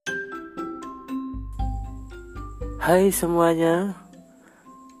Hai semuanya,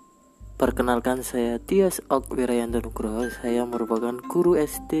 perkenalkan saya Tias Okwirayanto Nugroho. Saya merupakan guru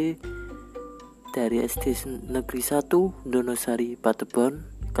SD dari SD Negeri 1 Donosari Patebon,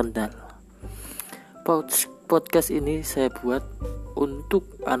 Kendal. Podcast ini saya buat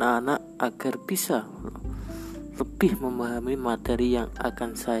untuk anak-anak agar bisa lebih memahami materi yang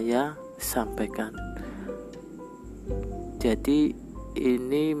akan saya sampaikan. Jadi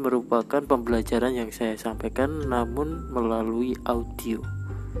ini merupakan pembelajaran yang saya sampaikan namun melalui audio.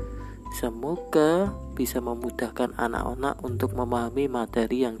 Semoga bisa memudahkan anak-anak untuk memahami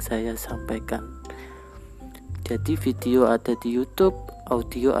materi yang saya sampaikan. Jadi video ada di YouTube,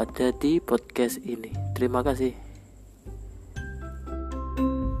 audio ada di podcast ini. Terima kasih.